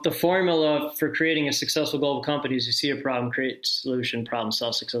The formula for creating a successful global company is you see a problem, create a solution, problem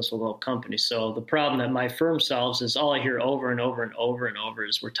solve, successful global company. So the problem that my firm solves is all I hear over and over and over and over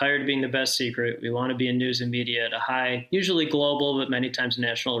is we're tired of being the best secret. We want to be in news and media at a high, usually global, but many times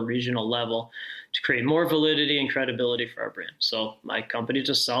national or regional level to create more validity and credibility for our brand. So my company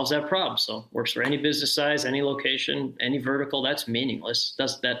just solves that problem. So works for any business size, any location, any vertical. That's meaningless.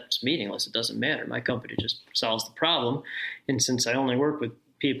 That's meaningless. It doesn't matter. My company just solves the problem. And since I only work with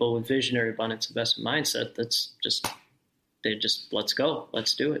people with visionary abundance investment mindset, let's go,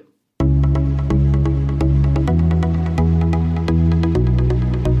 let's do it.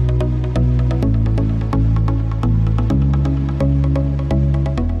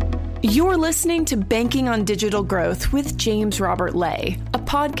 You're listening to Banking on Digital Growth with James Robert Lay, a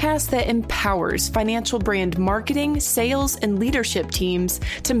podcast that empowers financial brand marketing, sales, and leadership teams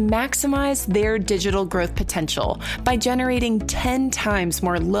to maximize their digital growth potential by generating 10 times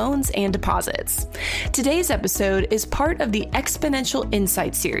more loans and deposits. Today's episode is part of the Exponential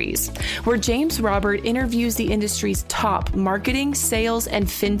Insight series, where James Robert interviews the industry's top marketing, sales, and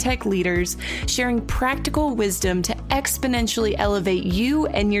fintech leaders, sharing practical wisdom to exponentially elevate you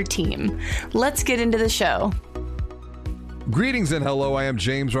and your team. Let's get into the show. Greetings and hello, I am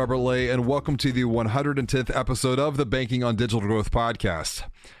James Robert Lay, and welcome to the 110th episode of the Banking on Digital Growth podcast.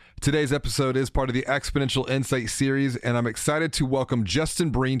 Today's episode is part of the Exponential Insight series, and I'm excited to welcome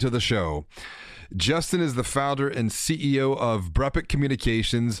Justin Breen to the show. Justin is the founder and CEO of Brepic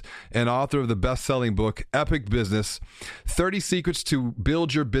Communications and author of the best-selling book, Epic Business, 30 Secrets to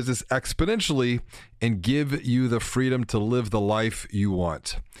Build Your Business Exponentially and Give You the Freedom to Live the Life You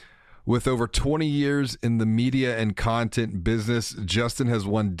Want. With over 20 years in the media and content business, Justin has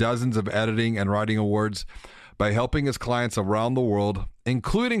won dozens of editing and writing awards by helping his clients around the world,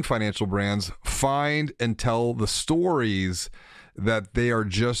 including financial brands, find and tell the stories that they are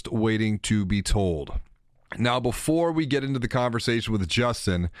just waiting to be told. Now, before we get into the conversation with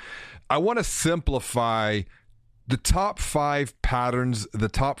Justin, I want to simplify the top 5 patterns, the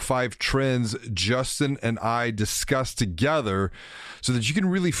top 5 trends Justin and I discussed together so that you can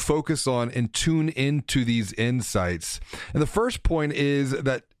really focus on and tune into these insights. And the first point is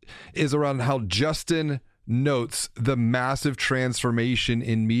around how Justin notes the massive transformation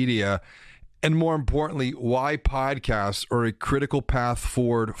in media, and more importantly, why podcasts are a critical path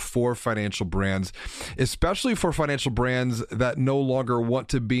forward for financial brands, especially for financial brands that no longer want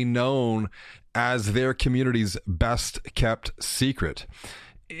to be known as their community's best kept secret.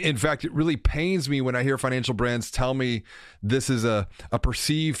 In fact, it really pains me when I hear financial brands tell me this is a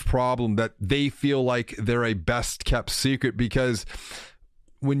perceived problem, that they feel like they're a best kept secret, because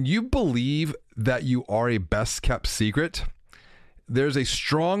when you believe that you are a best kept secret, there's a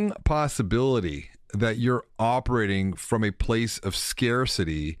strong possibility that you're operating from a place of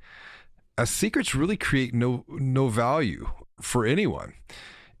scarcity, as secrets really create no value for anyone.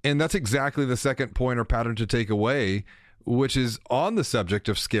 And that's exactly the second point or pattern to take away, which is on the subject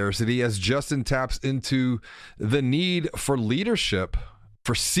of scarcity, as Justin taps into the need for leadership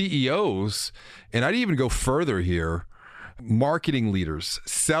for CEOs. And I'd even go further here, marketing leaders,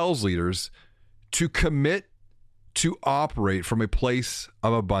 sales leaders, to commit to operate from a place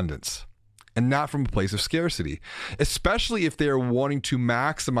of abundance and not from a place of scarcity, especially if they're wanting to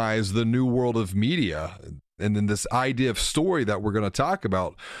maximize the new world of media. And then this idea of story that we're going to talk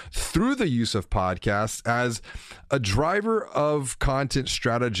about through the use of podcasts as a driver of content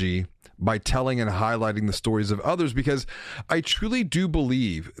strategy by telling and highlighting the stories of others, because I truly do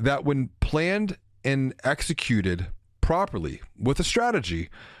believe that when planned and executed properly with a strategy,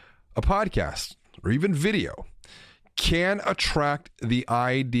 a podcast or even video can attract the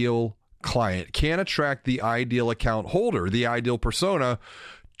ideal client, can attract the ideal account holder, the ideal persona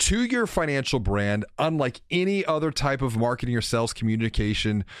to your financial brand, unlike any other type of marketing or sales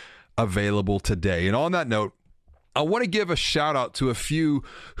communication available today. And on that note, I want to give a shout out to a few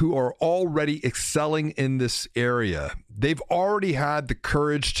who are already excelling in this area. They've already had the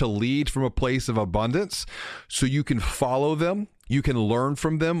courage to lead from a place of abundance, so you can follow them. You can learn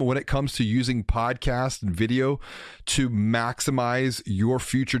from them when it comes to using podcast and video to maximize your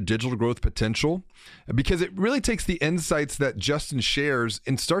future digital growth potential, because it really takes the insights that Justin shares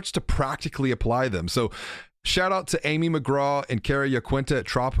and starts to practically apply them. So shout out to Amy McGraw and Kara Yaquinta at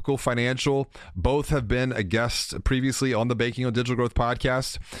Tropical Financial. Both have been a guest previously on the Banking on Digital Growth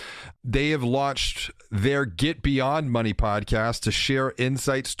podcast. They have launched their Get Beyond Money podcast to share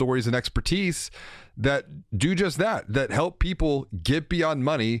insights, stories, and expertise that do just that help people get beyond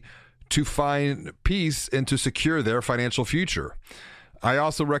money to find peace and to secure their financial future. I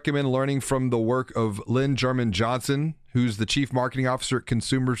also recommend learning from the work of Lynn German Johnson, who's the Chief Marketing Officer at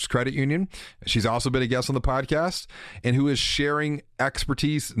Consumers Credit Union. She's also been a guest on the podcast and who is sharing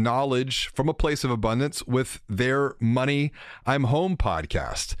expertise, knowledge from a place of abundance with their Money I'm Home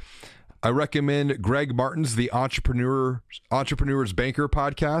podcast. I recommend Greg Martin's The Entrepreneur's Banker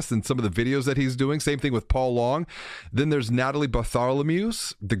podcast and some of the videos that he's doing. Same thing with Paul Long. Then there's Natalie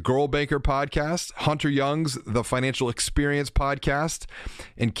Bartholomew's The Girl Banker podcast, Hunter Young's The Financial Experience podcast,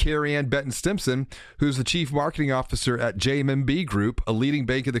 and Carrie Ann Benton Stimson, who's the Chief Marketing Officer at JMB Group, a leading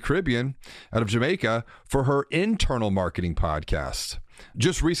bank in the Caribbean out of Jamaica, for her internal marketing podcast.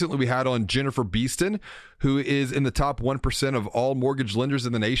 Just recently, we had on Jennifer Beeston, who is in the top 1% of all mortgage lenders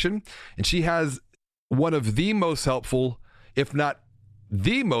in the nation. And she has one of the most helpful, if not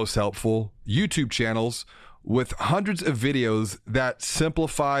the most helpful, YouTube channels with hundreds of videos that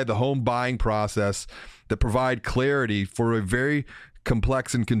simplify the home buying process, that provide clarity for a very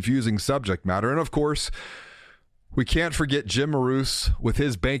complex and confusing subject matter. And of course, we can't forget Jim Marous with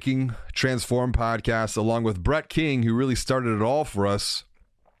his Banking Transform podcast, along with Brett King, who really started it all for us,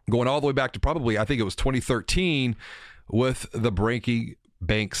 going all the way back to probably, I think it was 2013, with the Breaking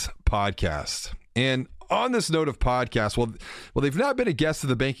Banks podcast. And on this note of podcasts, well, they've not been a guest of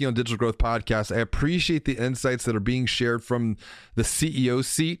the Banking on Digital Growth podcast. I appreciate the insights that are being shared from the CEO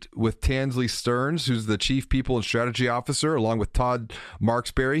seat with Tansley Stearns, who's the Chief People and Strategy Officer, along with Todd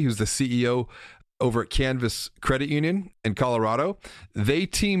Marksberry, who's the CEO over at Canvas Credit Union in Colorado. They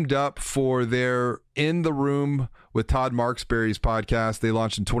teamed up for their In the Room with Todd Marksberry's podcast they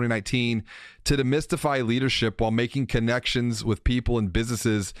launched in 2019 to demystify leadership while making connections with people and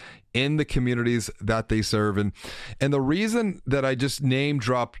businesses in the communities that they serve. And the reason that I just name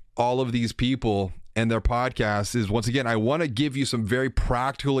dropped all of these people and their podcasts is, once again, I want to give you some very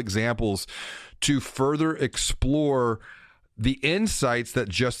practical examples to further explore the insights that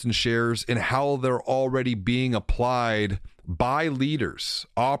Justin shares and how they're already being applied by leaders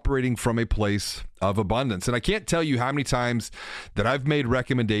operating from a place of abundance. And I can't tell you how many times that I've made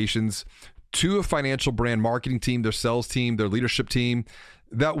recommendations to a financial brand marketing team, their sales team, their leadership team,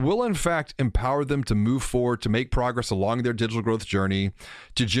 that will in fact empower them to move forward, to make progress along their digital growth journey,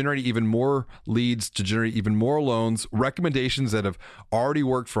 to generate even more leads, to generate even more loans, recommendations that have already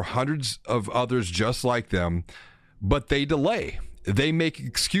worked for hundreds of others just like them. But they delay. They make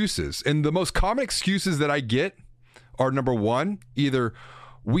excuses. And the most common excuses that I get are, number one, either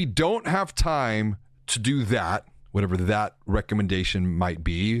we don't have time to do that, whatever that recommendation might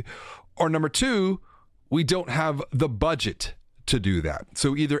be, or number two, we don't have the budget to do that.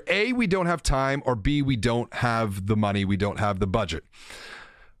 So either A, we don't have time, or B, we don't have the money, we don't have the budget.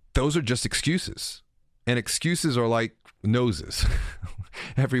 Those are just excuses. And excuses are like noses.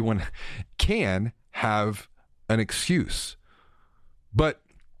 Everyone can have an excuse. But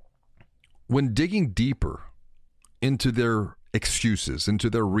when digging deeper into their excuses, into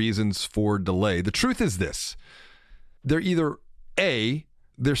their reasons for delay, the truth is this: they're either A,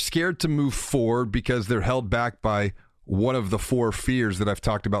 they're scared to move forward because they're held back by one of the four fears that I've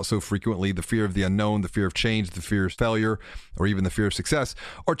talked about so frequently: the fear of the unknown, the fear of change, the fear of failure, or even the fear of success.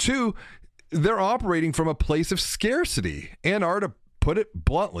 Or two, they're operating from a place of scarcity and are, to put it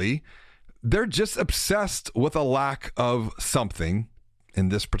bluntly, they're just obsessed with a lack of something. In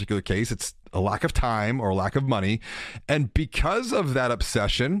this particular case, it's a lack of time or a lack of money. And because of that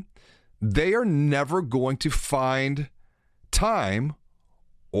obsession, they are never going to find time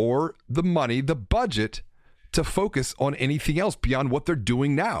or the money, the budget, to focus on anything else beyond what they're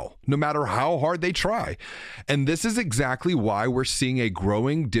doing now, no matter how hard they try. And this is exactly why we're seeing a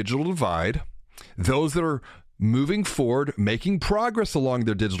growing digital divide. Those that are moving forward, making progress along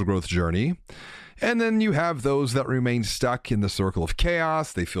their digital growth journey. And then you have those that remain stuck in the circle of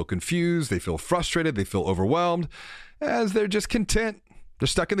chaos. They feel confused, they feel frustrated, they feel overwhelmed, as they're just content. They're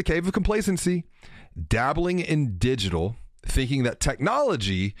stuck in the cave of complacency, dabbling in digital, thinking that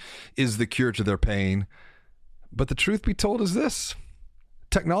technology is the cure to their pain. But the truth be told is this: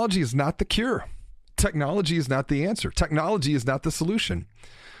 technology is not the cure. Technology is not the answer. Technology is not the solution.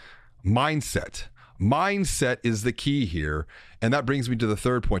 Mindset is the key here. And that brings me to the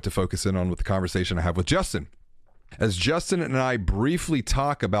third point to focus in on with the conversation I have with Justin. As Justin and I briefly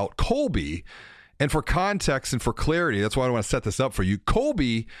talk about Kolbe, and for context and for clarity, that's why I want to set this up for you.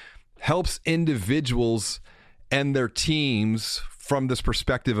 Kolbe helps individuals and their teams from this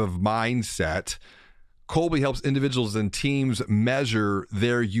perspective of mindset. Kolbe helps individuals and teams measure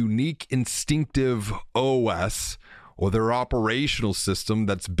their unique instinctive OS, or their operational system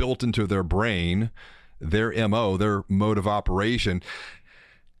that's built into their brain, their MO, their mode of operation.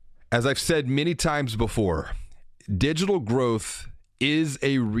 As I've said many times before, digital growth is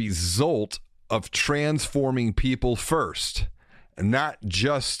a result of transforming people first, not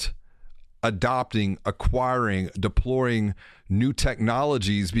just adopting, acquiring, deploying new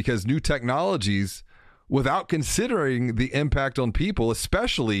technologies, because new technologies, without considering the impact on people,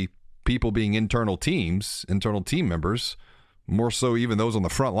 especially people being internal team members, more so even those on the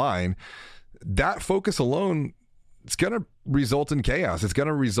front line, that focus alone, it's going to result in chaos. It's going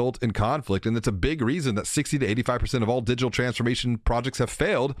to result in conflict. And it's a big reason that 60 to 85% of all digital transformation projects have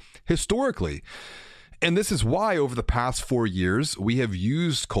failed historically. And this is why over the past 4 years, we have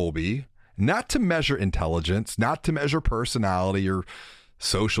used Kolbe not to measure intelligence, not to measure personality or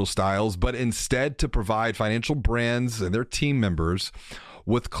social styles, but instead to provide financial brands and their team members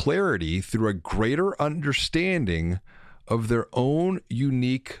with clarity through a greater understanding of their own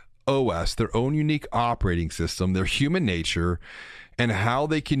unique OS, their own unique operating system, their human nature, and how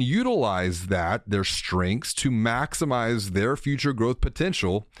they can utilize that, their strengths, to maximize their future growth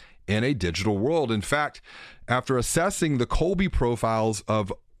potential in a digital world. In fact, after assessing the Kolbe profiles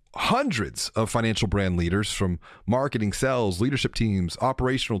of hundreds of financial brand leaders from marketing, sales, leadership teams,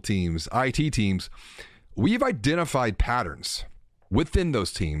 operational teams, IT teams, we've identified patterns within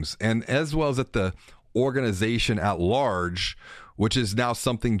those teams and as well as at the organization at large, which is now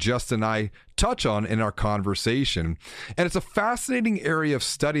something Justin and I touch on in our conversation. And it's a fascinating area of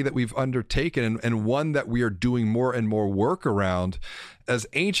study that we've undertaken and one that we are doing more and more work around, as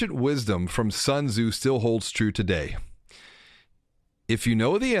ancient wisdom from Sun Tzu still holds true today. If you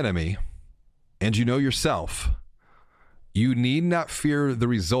know the enemy and you know yourself, you need not fear the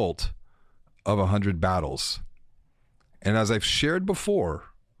result of 100 battles. And as I've shared before,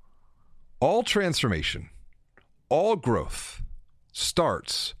 all transformation, all growth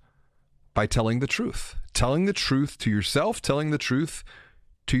starts by telling the truth to yourself, telling the truth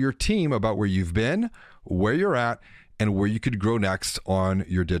to your team about where you've been, where you're at, and where you could grow next on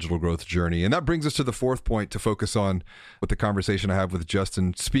your digital growth journey. And that brings us to the fourth point to focus on with the conversation I have with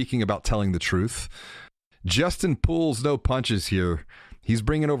Justin, speaking about telling the truth. Justin pulls no punches here. He's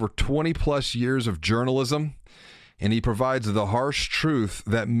bringing over 20 plus years of journalism, and he provides the harsh truth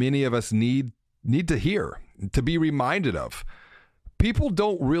that many of us need to hear, to be reminded of. People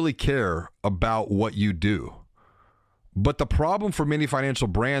don't really care about what you do. But the problem for many financial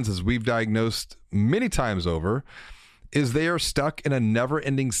brands, as we've diagnosed many times over, is they are stuck in a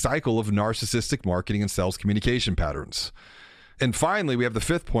never-ending cycle of narcissistic marketing and sales communication patterns. And finally, we have the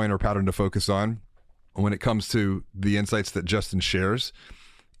fifth point or pattern to focus on when it comes to the insights that Justin shares.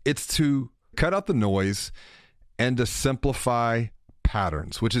 It's to cut out the noise and to simplify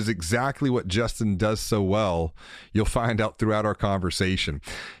patterns, which is exactly what Justin does so well. You'll find out throughout our conversation.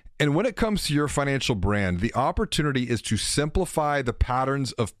 And when it comes to your financial brand, the opportunity is to simplify the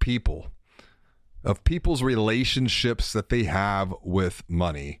patterns of people's relationships that they have with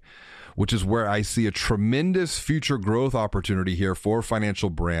money, which is where I see a tremendous future growth opportunity here for financial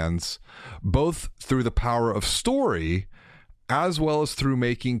brands, both through the power of story, as well as through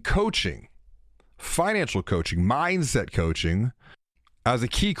making coaching, financial coaching, mindset coaching, as a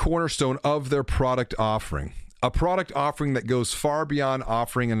key cornerstone of their product offering. A product offering that goes far beyond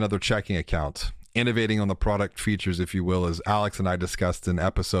offering another checking account, innovating on the product features, if you will, as Alex and I discussed in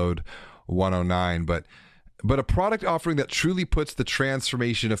episode 109, but a product offering that truly puts the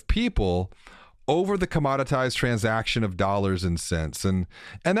transformation of people over the commoditized transaction of dollars and cents. And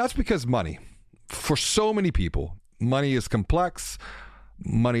that's because money, for so many people, money is complex,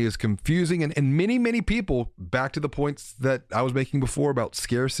 money is confusing, and many people, back to the points that I was making before about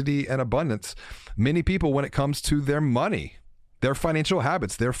scarcity and abundance, many people, when it comes to their money, their financial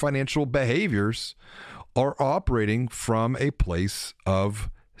habits, their financial behaviors, are operating from a place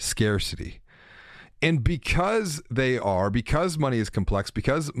of scarcity. And because money is complex,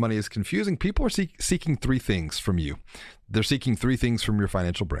 because money is confusing, people are seeking three things from you. They're seeking three things from your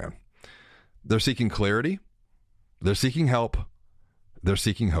financial brand. They're seeking clarity, they're seeking help, they're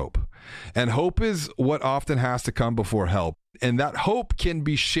seeking hope. And hope is what often has to come before help. And that hope can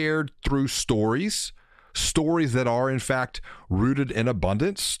be shared through stories that are in fact rooted in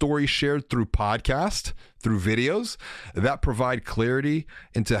abundance, stories shared through podcasts, through videos that provide clarity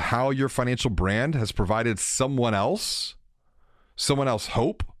into how your financial brand has provided someone else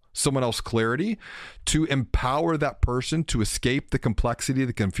hope, someone else clarity, to empower that person to escape the complexity,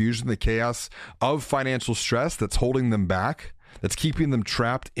 the confusion, the chaos of financial stress that's holding them back, that's keeping them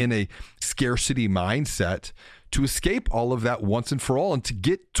trapped in a scarcity mindset, to escape all of that once and for all and to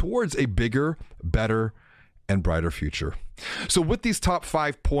get towards a bigger, better, and brighter future. So with these top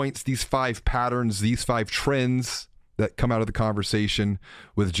 5 points, these 5 patterns, these 5 trends that come out of the conversation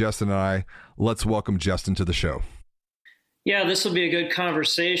with Justin and I, let's welcome Justin to the show. Yeah, this will be a good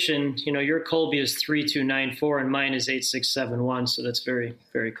conversation. Your Colby is 3294 and mine is 8671. So that's very,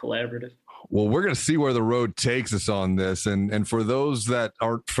 very collaborative. Well, we're going to see where the road takes us on this. And for those that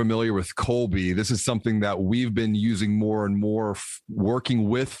aren't familiar with Colby, this is something that we've been using more and more, working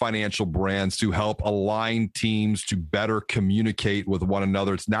with financial brands to help align teams to better communicate with one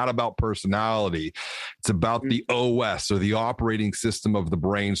another. It's not about personality. It's about the OS, or the operating system of the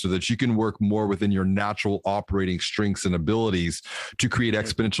brain, so that you can work more within your natural operating strengths and abilities to create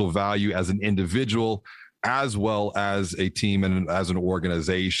exponential value as an individual, as well as a team and as an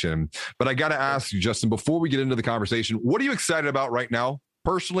organization. But I got to ask you, Justin, before we get into the conversation, what are you excited about right now?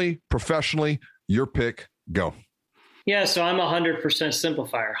 Personally, professionally, your pick, go. Yeah, so I'm 100%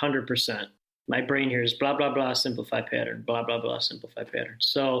 simplifier, 100%. My brain here is blah, blah, blah, simplify pattern, blah, blah, blah, simplify pattern.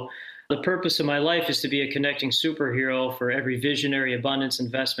 So the purpose of my life is to be a connecting superhero for every visionary, abundance,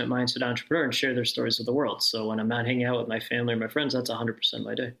 investment, mindset entrepreneur and share their stories with the world. So when I'm not hanging out with my family or my friends, that's 100% of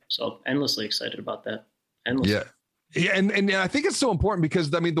my day. So endlessly excited about that. Endlessly. Yeah. And I think it's so important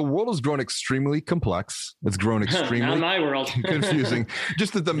because, the world has grown extremely complex. It's grown extremely not my world. confusing,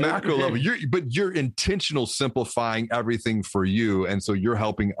 just at the macro level. But you're intentional simplifying everything for you. And so you're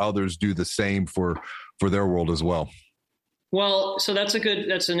helping others do the same for their world as well. Well, so that's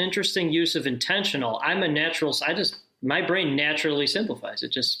an interesting use of intentional. I'm a natural. My brain naturally simplifies.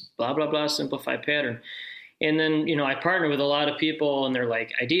 It just blah, blah, blah, simplify pattern. And then, I partner with a lot of people and they're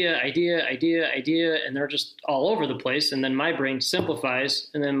like idea, and they're just all over the place. And then my brain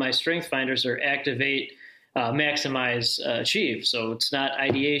simplifies, and then my strength finders are activate, maximize, achieve. So it's not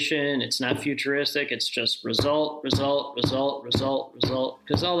ideation. It's not futuristic. It's just result. Because all the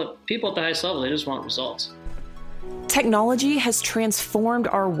people at the highest level, they just want results. Technology has transformed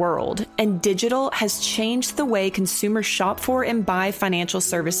our world, and digital has changed the way consumers shop for and buy financial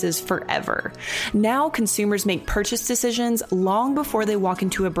services forever. Now, consumers make purchase decisions long before they walk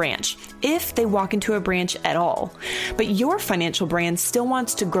into a branch, if they walk into a branch at all. But your financial brand still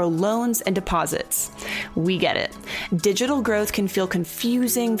wants to grow loans and deposits. We get it. Digital growth can feel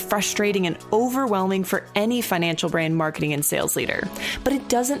confusing, frustrating, and overwhelming for any financial brand marketing and sales leader. But it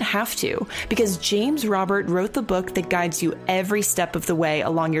doesn't have to, because James Robert wrote the book that guides you every step of the way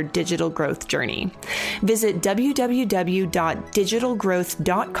along your digital growth journey. Visit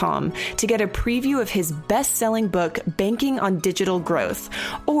www.digitalgrowth.com to get a preview of his best-selling book, Banking on Digital Growth,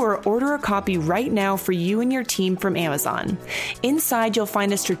 or order a copy right now for you and your team from Amazon. Inside, you'll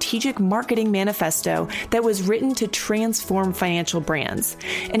find a strategic marketing manifesto that was written to transform financial brands,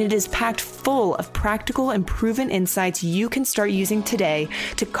 and it is packed full of practical and proven insights you can start using today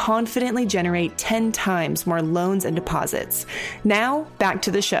to confidently generate 10 times more loans and deposits. Now, back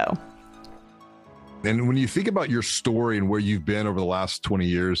to the show. And when you think about your story and where you've been over the last 20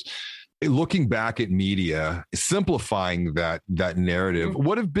 years, looking back at media, simplifying that narrative,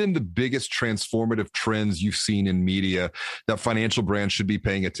 what have been the biggest transformative trends you've seen in media that financial brands should be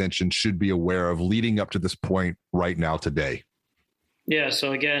paying attention, should be aware of leading up to this point right now today? Yeah.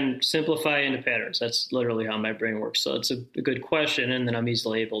 So again, simplify into patterns. That's literally how my brain works. So it's a good question. And then I'm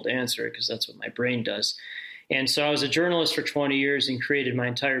easily able to answer it because that's what my brain does. And so I was a journalist for 20 years and created my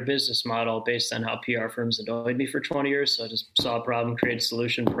entire business model based on how PR firms annoyed me for 20 years. So I just saw a problem, created a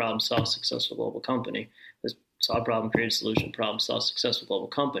solution, problem, solve, successful global company. Saw a problem, created a solution, problem, solve, successful global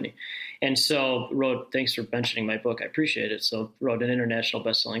company. And so thanks for mentioning my book. I appreciate it. So wrote an international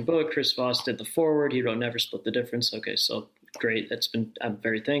best-selling book. Chris Voss did the foreword. He wrote Never Split the Difference. Okay, so great. I'm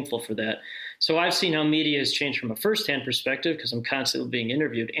very thankful for that. So I've seen how media has changed from a firsthand perspective because I'm constantly being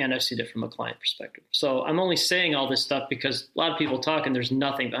interviewed, and I've seen it from a client perspective. So I'm only saying all this stuff because a lot of people talk and there's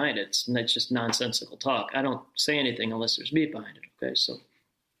nothing behind it. It's just nonsensical talk. I don't say anything unless there's meat behind it. Okay, so,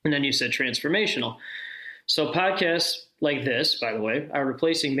 and then you said transformational. So podcasts like this, by the way, are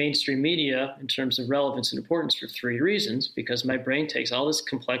replacing mainstream media in terms of relevance and importance for 3 reasons, because my brain takes all this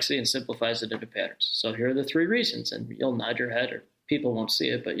complexity and simplifies it into patterns. So here are the 3 reasons, and you'll nod your head, or people won't see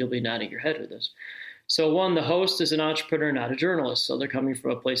it, but you'll be nodding your head with this. So 1, the host is an entrepreneur, not a journalist. So they're coming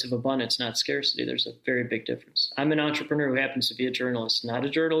from a place of abundance, not scarcity. There's a very big difference. I'm an entrepreneur who happens to be a journalist, not a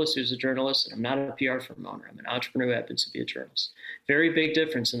journalist who's a journalist, and I'm not a PR firm owner. I'm an entrepreneur who happens to be a journalist. Very big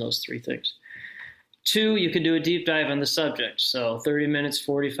difference in those 3 things. 2, you can do a deep dive on the subject. So 30 minutes,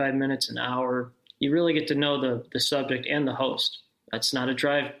 45 minutes, an hour. You really get to know the subject and the host. That's not a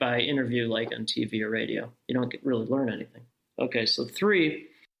drive-by interview like on TV or radio. You don't really learn anything. Okay, so 3,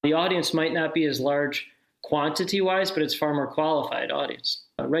 the audience might not be as large quantity-wise, but it's far more qualified audience.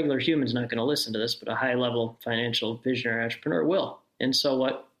 A regular human's not going to listen to this, but a high-level financial visionary entrepreneur will. And so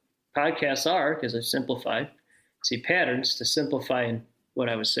what podcasts are, because I've simplified, see patterns to simplify and what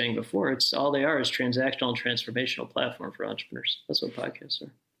I was saying before. It's all they are is transactional and transformational platform for entrepreneurs. That's what podcasts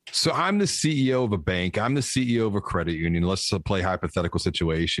are. So I'm the CEO of a bank. I'm the CEO of a credit union. Let's play hypothetical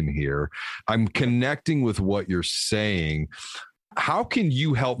situation here. I'm connecting with what you're saying. How can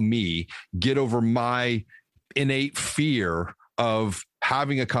you help me get over my innate fear of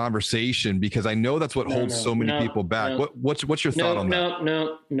having a conversation? Because I know that's what holds so many people back. What's your thought on that?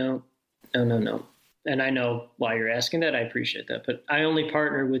 No. And I know why you're asking that. I appreciate that. But I only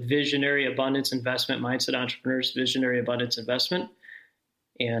partner with visionary abundance investment mindset entrepreneurs, visionary abundance investment.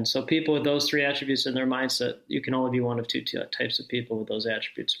 And so people with those three attributes in their mindset, you can only be one of two types of people with those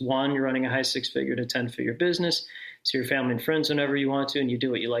attributes. One, you're running a high 6-figure to 10-figure business. So your family and friends whenever you want to, and you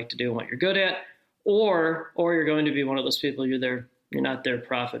do what you like to do and what you're good at. Or you're going to be one of those people, you're not there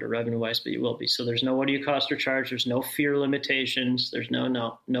profit or revenue wise, but you will be. So there's no what do you cost or charge. There's no fear limitations. There's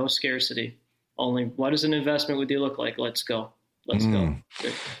no scarcity. Only what does an investment with you look like? Let's go. No.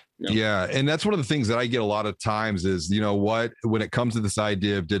 Yeah. And that's one of the things that I get a lot of times is, you know what, when it comes to this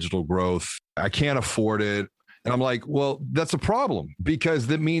idea of digital growth, I can't afford it. And I'm like, well, that's a problem because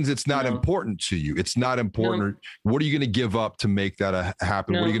that means it's not important to you. It's not important. What are you going to give up to make that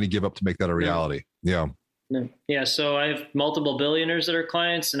happen? What are you going to give up to make that a reality? Yeah. Yeah. So I have multiple billionaires that are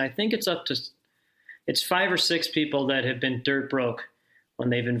clients, and I think it's 5 or 6 people that have been dirt broke when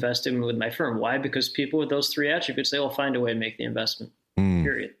they've invested with my firm. Why? Because people with those three attributes, they will find a way to make the investment,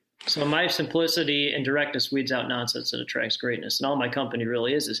 period. So my simplicity and directness weeds out nonsense and attracts greatness. And all my company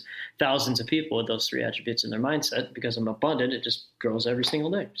really is thousands of people with those three attributes in their mindset. Because I'm abundant, it just grows every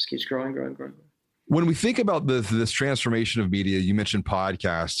single day. It just keeps growing. When we think about this transformation of media, you mentioned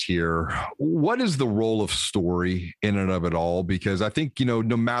podcasts here. What is the role of story in and of it all? Because I think, no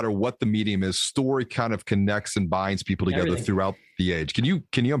matter what the medium is, story kind of connects and binds people together throughout the age. Can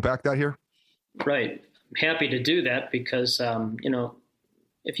you unpack that here? Right. I'm happy to do that because,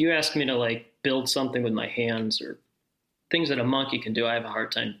 if you ask me to build something with my hands or things that a monkey can do, I have a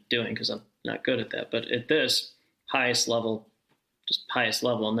hard time doing because I'm not good at that. But at this highest level.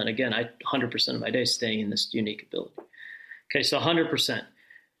 And then again, 100% of my day staying in this unique ability. Okay. So 100%.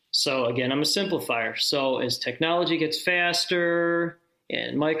 So again, I'm a simplifier. So as technology gets faster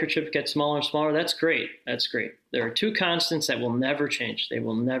and microchip gets smaller and smaller, that's great. There are 2 constants that will never change. They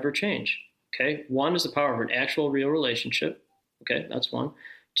will never change. Okay. 1 is the power of an actual real relationship. Okay, that's 1.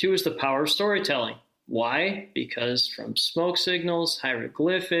 2 is the power of storytelling. Why? Because from smoke signals,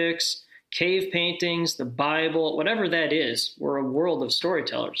 hieroglyphics, cave paintings, the Bible, whatever that is, we're a world of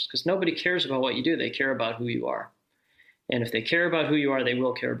storytellers because nobody cares about what you do. They care about who you are. And if they care about who you are, they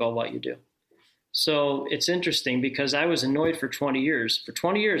will care about what you do. So it's interesting because I was annoyed for 20 years. For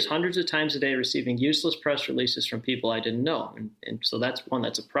 20 years, hundreds of times a day, receiving useless press releases from people I didn't know. And so that's 1,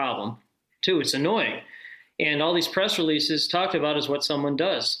 that's a problem. 2, it's annoying. And all these press releases talked about is what someone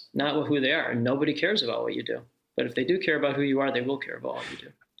does, not who they are. And nobody cares about what you do. But if they do care about who you are, they will care about what you do.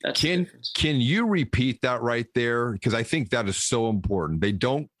 That's the difference. Can you repeat that right there? Because I think that is so important. They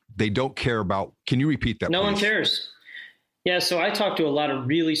don't care about. Can you repeat that? No please? One cares. Yeah. So I talk to a lot of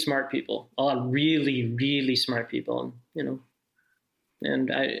really smart people, a lot of really, really smart people,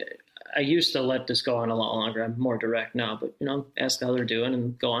 and I used to let this go on a lot longer. I'm more direct now, but, ask how they're doing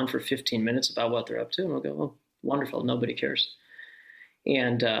and go on for 15 minutes about what they're up to. And I'll go, oh, wonderful. Nobody cares.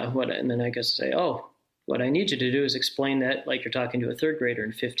 And then I guess say, oh, what I need you to do is explain that like you're talking to a 3rd grader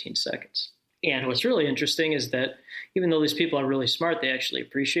in 15 seconds. And what's really interesting is that even though these people are really smart, they actually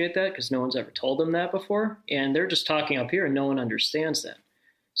appreciate that because no one's ever told them that before. And they're just talking up here and no one understands that.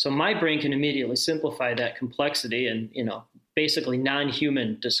 So my brain can immediately simplify that complexity and, basically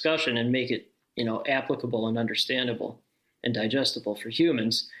non-human discussion and make it, applicable and understandable and digestible for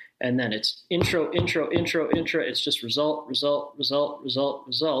humans. And then it's intro. It's just result.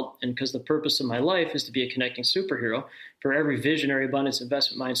 And because the purpose of my life is to be a connecting superhero for every visionary, abundance,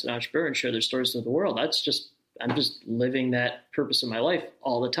 investment mindset entrepreneur and share their stories with the world. I'm just living that purpose of my life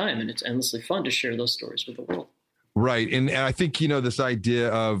all the time. And it's endlessly fun to share those stories with the world. Right. And I think, this idea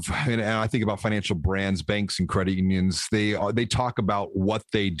of, and I think about financial brands, banks and credit unions, they talk about what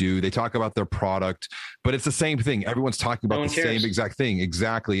they do. They talk about their product, but it's the same thing. Everyone's talking about the same exact thing.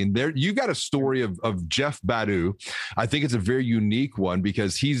 Exactly. And there you got a story of Jeff Badu. I think it's a very unique one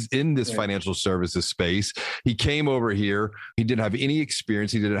because he's in this financial services space. He came over here. He didn't have any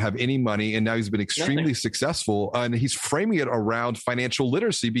experience. He didn't have any money. And now he's been extremely successful. And he's framing it around financial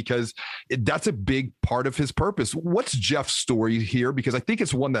literacy because that's a big part of his purpose. What's Jeff's story here? Because I think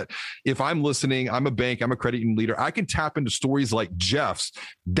it's one that if I'm listening, I'm a bank, I'm a credit union leader, I can tap into stories like Jeff's.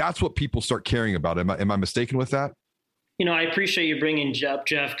 That's what people start caring about. Am I mistaken with that? I appreciate you bringing Jeff,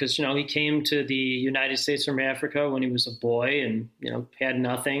 because, he came to the United States from Africa when he was a boy and, had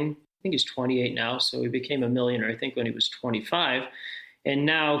nothing. I think he's 28 now, so he became a millionaire, I think, when he was 25. And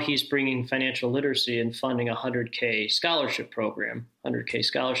now he's bringing financial literacy and funding a $100K scholarship program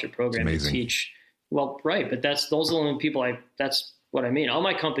to teach. Well, right. But those are the only people that's what I mean. All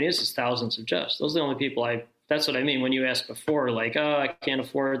my company is thousands of Jeffs. Those are the only people that's what I mean. When you asked before, like, oh, I can't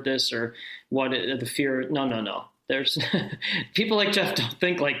afford this or what the fear. No. There's people like Jeff don't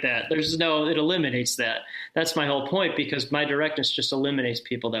think like that. It eliminates that. That's my whole point, because my directness just eliminates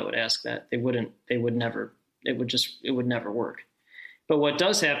people that would ask that. It would never work. But what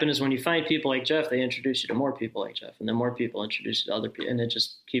does happen is when you find people like Jeff, they introduce you to more people like Jeff, and then more people introduce you to other people, and it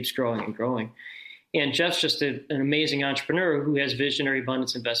just keeps growing and growing. And Jeff's just an amazing entrepreneur who has visionary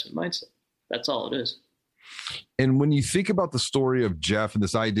abundance investment mindset. That's all it is. And when you think about the story of Jeff and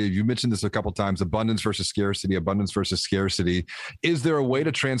this idea, you mentioned this a couple of times, abundance versus scarcity, is there a way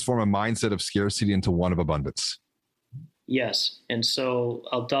to transform a mindset of scarcity into one of abundance? Yes. And so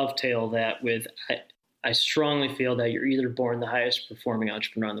I'll dovetail that with, I strongly feel that you're either born the highest performing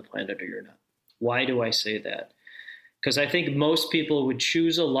entrepreneur on the planet or you're not. Why do I say that? Because I think most people would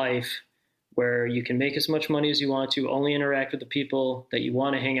choose a life where you can make as much money as you want to, only interact with the people that you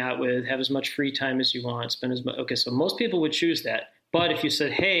want to hang out with, have as much free time as you want, spend as much. Okay, so most people would choose that. But if you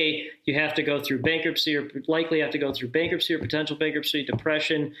said, hey, you have to go through bankruptcy or likely have to go through bankruptcy or potential bankruptcy,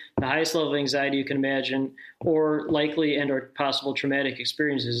 depression, the highest level of anxiety you can imagine, or likely and or possible traumatic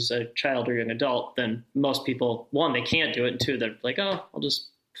experiences as a child or young adult, then most people, one, they can't do it. And two, they're like, oh, I'll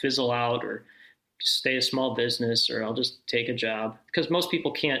just fizzle out or just stay a small business, or I'll just take a job. Because most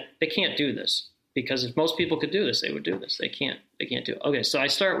people can't do this. Because if most people could do this, they would do this. They can't do it. Okay, so I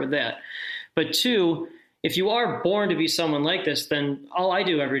start with that. But two, if you are born to be someone like this, then all I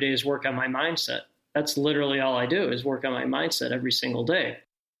do every day is work on my mindset. That's literally all I do, is work on my mindset every single day.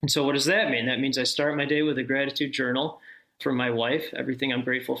 And so what does that mean? That means I start my day with a gratitude journal for my wife, everything I'm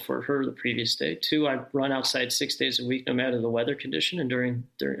grateful for her the previous day. Two, I run outside 6 days a week, no matter the weather condition. And during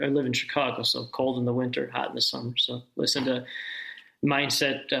I live in Chicago, so cold in the winter, hot in the summer. So listen to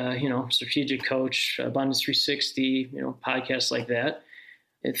mindset, strategic coach, Abundance 360, podcasts like that.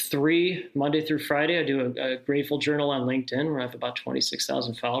 At 3, Monday through Friday, I do a grateful journal on LinkedIn where I have about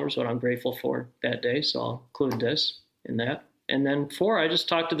 26,000 followers, what I'm grateful for that day. So I'll include this in that. And then 4, I just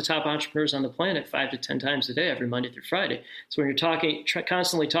talk to the top entrepreneurs on the planet 5 to 10 times a day, every Monday through Friday. So when you're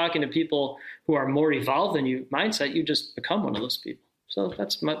constantly talking to people who are more evolved than you mindset, you just become one of those people. So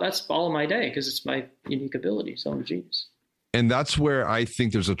that's all of my day, because it's my unique ability. So I'm a genius. And that's where I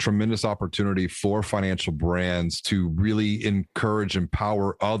think there's a tremendous opportunity for financial brands to really encourage,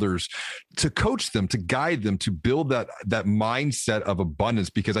 empower others, to coach them, to guide them, to build that mindset of abundance,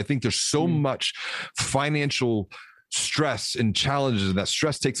 because I think there's so much financial stress and challenges, and that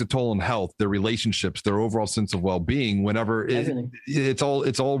stress takes a toll on health, their relationships, their overall sense of well-being, whenever it's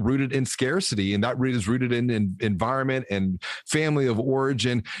all rooted in scarcity. And that is rooted in environment and family of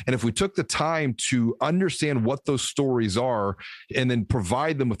origin. And if we took the time to understand what those stories are and then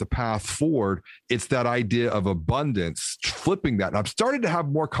provide them with a path forward, it's that idea of abundance, flipping that. And I've started to have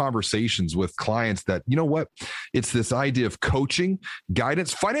more conversations with clients that, it's this idea of coaching,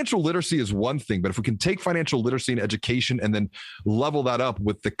 guidance. Financial literacy is one thing, but if we can take financial literacy and education and then level that up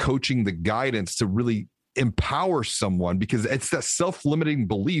with the coaching, the guidance to really empower someone, because it's that self-limiting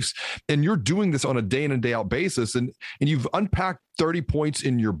beliefs. And you're doing this on a day in and day out basis. And you've unpacked 30 points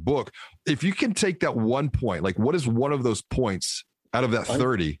in your book. If you can take that one point, like what is one of those points out of that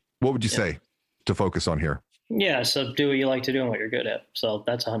 30, what would you say to focus on here? Yeah. So do what you like to do and what you're good at. So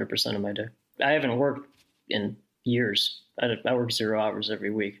that's 100% of my day. I haven't worked in years. I work 0 hours every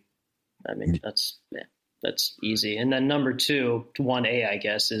week. I mean, that's easy. And then number 2, 1A, I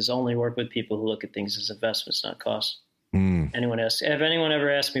guess, is only work with people who look at things as investments, not costs. If anyone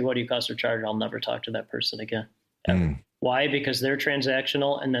ever asks me, what do you cost or charge? I'll never talk to that person again. Why? Because they're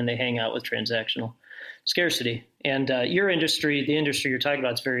transactional, and then they hang out with transactional scarcity. And your industry, the industry you're talking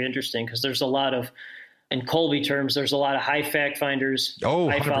about, is very interesting, because there's a lot of, in Colby terms, there's a lot of high fact finders,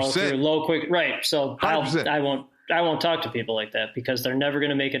 high follow through, low quick. Right. So I won't talk to people like that, because they're never going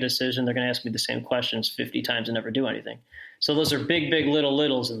to make a decision. They're going to ask me the same questions 50 times and never do anything. So those are big,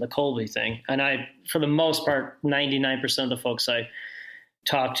 littles in the Colby thing. And for the most part, 99% of the folks I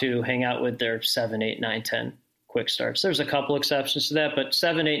talk to hang out with their 7, 8, 9, 10 quick starts. There's a couple exceptions to that, but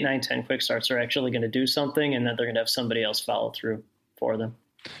 7, 8, 9, 10 quick starts are actually going to do something, and then they're going to have somebody else follow through for them.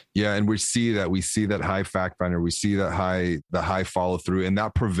 Yeah, and we see that high fact finder, we see that high follow through, and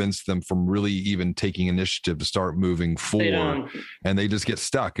that prevents them from really even taking initiative to start moving forward. And they just get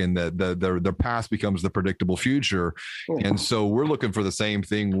stuck, and their past becomes the predictable future. And so we're looking for the same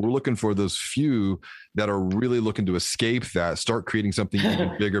thing. We're looking for those few that are really looking to escape that, start creating something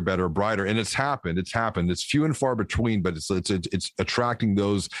even bigger, better, brighter. And it's happened. It's few and far between, but it's attracting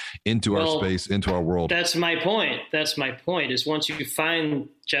those into our space, into our world. That's my point. Is once you find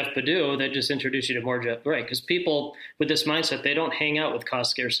Jeff Badu, that just introduce you to more Jeff, right? Because people with this mindset, they don't hang out with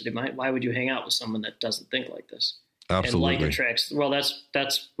cost scarcity. Why would you hang out with someone that doesn't think like this? Absolutely. And like attracts. Well,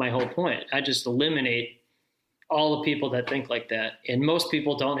 that's my whole point. I just eliminate all the people that think like that. And most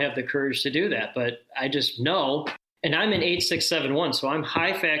people don't have the courage to do that, but I just know, and I'm an 8671, so I'm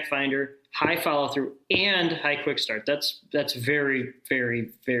high fact finder, high follow through, and high quick start. That's very, very,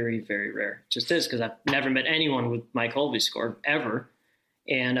 very, very rare. It just is, because I've never met anyone with my Kolbe score ever.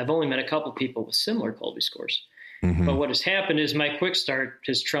 And I've only met a couple people with similar Kolbe scores. Mm-hmm. But what has happened is my quick start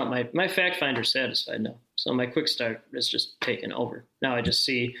has trumped my fact finder satisfied now. So my quick start is just taken over. Now I just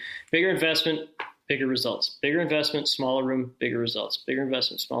see bigger investment, bigger results, bigger investment, smaller room, bigger results, bigger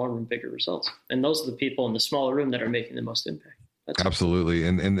investment, smaller room, bigger results. And those are the people in the smaller room that are making the most impact. Absolutely.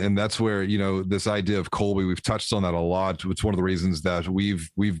 And that's where, this idea of Kolbe, we've touched on that a lot. It's one of the reasons that we've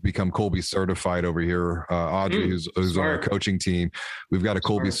become Kolbe certified over here. Audrey, who's on our coaching team, we've got a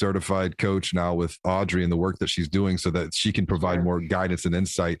Kolbe certified coach now with Audrey and the work that she's doing so that she can provide more guidance and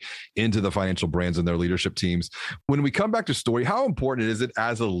insight into the financial brands and their leadership teams. When we come back to story, how important is it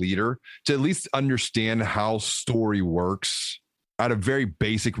as a leader to at least understand how story works at a very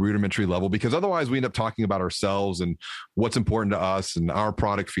basic rudimentary level? Because otherwise we end up talking about ourselves and what's important to us and our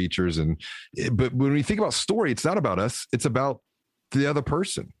product features. But when we think about story, it's not about us. It's about the other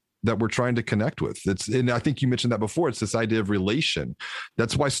person that we're trying to connect with. And I think you mentioned that before. It's this idea of relation.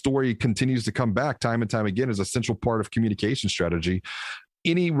 That's why story continues to come back time and time again as a central part of communication strategy.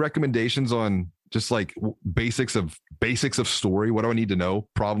 Any recommendations on just like basics of story? What do I need to know?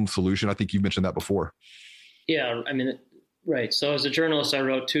 Problem, solution. I think you've mentioned that before. Yeah. I mean, right. So as a journalist, I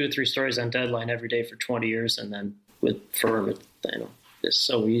wrote 2 to 3 stories on deadline every day for 20 years. And then with Firm, it's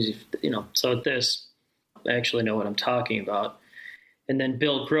so easy, so at this, I actually know what I'm talking about. And then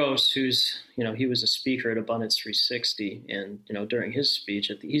Bill Gross, who's, he was a speaker at Abundance 360. And, during his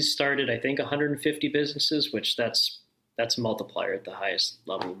speech, he started, I think, 150 businesses, which that's a multiplier at the highest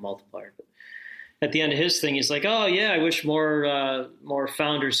level multiplier. But at the end of his thing, he's like, oh, yeah, I wish more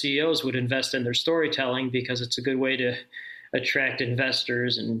founder CEOs would invest in their storytelling because it's a good way to attract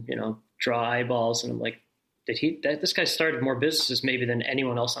investors and, draw eyeballs. And I'm like, this guy started more businesses maybe than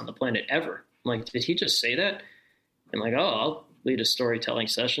anyone else on the planet ever. I'm like, did he just say that? I'm like, oh, I'll lead a storytelling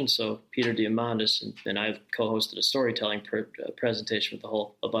session. So Peter Diamandis and I've co-hosted a storytelling presentation with the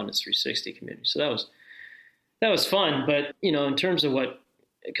whole Abundance 360 community. So that was fun. But, in terms of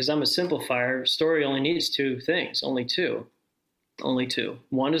because I'm a simplifier, story only needs 2 things, only two.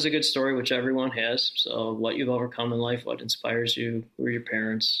 One is a good story, which everyone has. So what you've overcome in life, what inspires you, who are your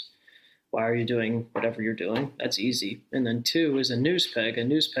parents, why are you doing whatever you're doing? That's easy. And then 2 is a news peg. A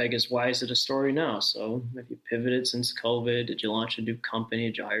news peg is, why is it a story now? So have you pivoted since COVID? Did you launch a new company?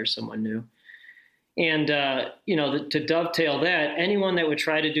 Did you hire someone new? And, to dovetail that, anyone that would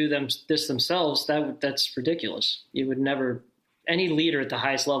try to do this themselves, that's ridiculous. You would never, any leader at the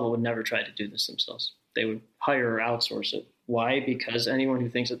highest level would never try to do this themselves. They would hire or outsource it. Why? Because anyone who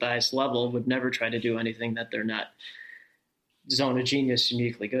thinks at the highest level would never try to do anything that they're not zone of genius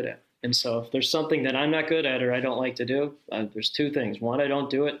uniquely good at. And so if there's something that I'm not good at or I don't like to do, there's 2 things. 1, I don't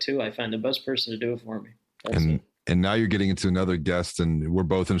do it. 2, I find the best person to do it for me. That's it. And now you're getting into another guest, and we're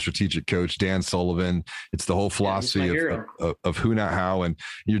both in strategic coach, Dan Sullivan. It's the whole philosophy of who, not how. And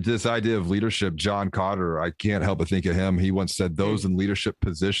this idea of leadership, John Cotter, I can't help but think of him. He once said, those in leadership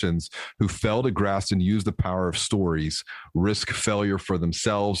positions who fail to grasp and use the power of stories risk failure for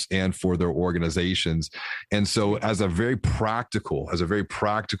themselves and for their organizations. And so as a very practical,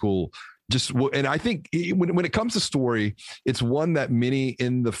 and I think when it comes to story, it's one that many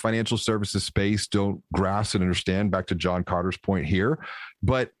in the financial services space don't grasp and understand, back to John Cotter's point here.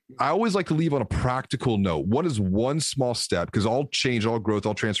 But I always like to leave on a practical note. What is one small step? Because all change, all growth,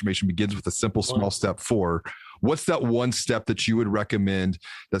 all transformation begins with a simple small step forward. What's that one step that you would recommend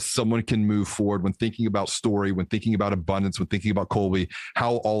that someone can move forward when thinking about story, when thinking about abundance, when thinking about Kolbe,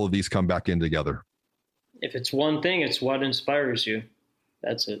 how all of these come back in together? If it's one thing, it's what inspires you.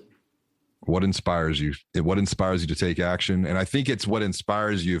 That's it. What inspires you? What inspires you to take action? And I think it's what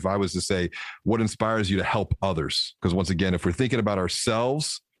inspires you. If I was to say, what inspires you to help others? Because once again, if we're thinking about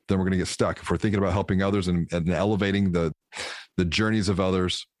ourselves, then we're going to get stuck. If we're thinking about helping others and elevating the journeys of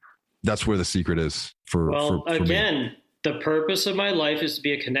others, That's where the secret is for again, me. The purpose of my life is to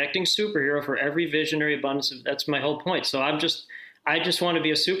be a connecting superhero for every visionary abundance. That's my whole point. So I just want to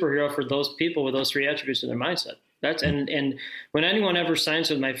be a superhero for those people with those three attributes in their mindset. And when anyone ever signs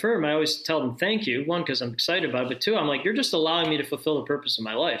with my firm, I always tell them, thank you. One, because I'm excited about it, but two, I'm like, you're just allowing me to fulfill the purpose of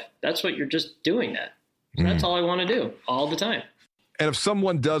my life. That's what you're just doing that. So that's all I want to do all the time. And if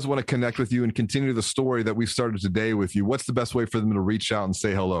someone does want to connect with you and continue the story that we started today with you, what's the best way for them to reach out and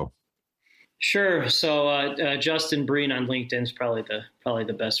say hello? Sure. So Justin Breen on LinkedIn is probably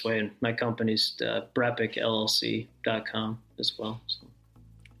the best way. And my company's BrepicLLC.com as well. So.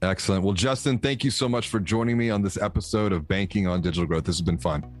 Excellent. Well, Justin, thank you so much for joining me on this episode of Banking on Digital Growth. This has been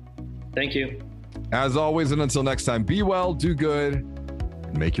fun. Thank you. As always, and until next time, be well, do good,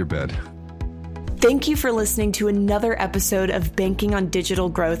 and make your bed. Thank you for listening to another episode of Banking on Digital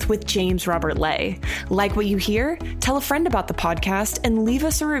Growth with James Robert Lay. Like what you hear? Tell a friend about the podcast and leave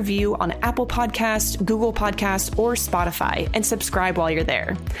us a review on Apple Podcasts, Google Podcasts, or Spotify, and subscribe while you're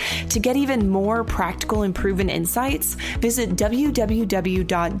there. To get even more practical and proven insights, visit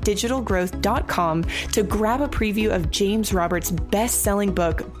www.digitalgrowth.com to grab a preview of James Robert's best-selling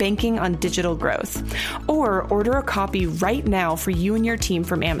book, Banking on Digital Growth, or order a copy right now for you and your team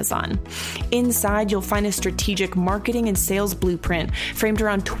from Amazon. Inside, you'll find a strategic marketing and sales blueprint framed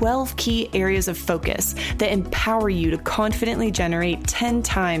around 12 key areas of focus that empower you to confidently generate 10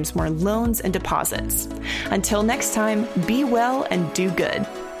 times more loans and deposits. Until next time, be well and do good.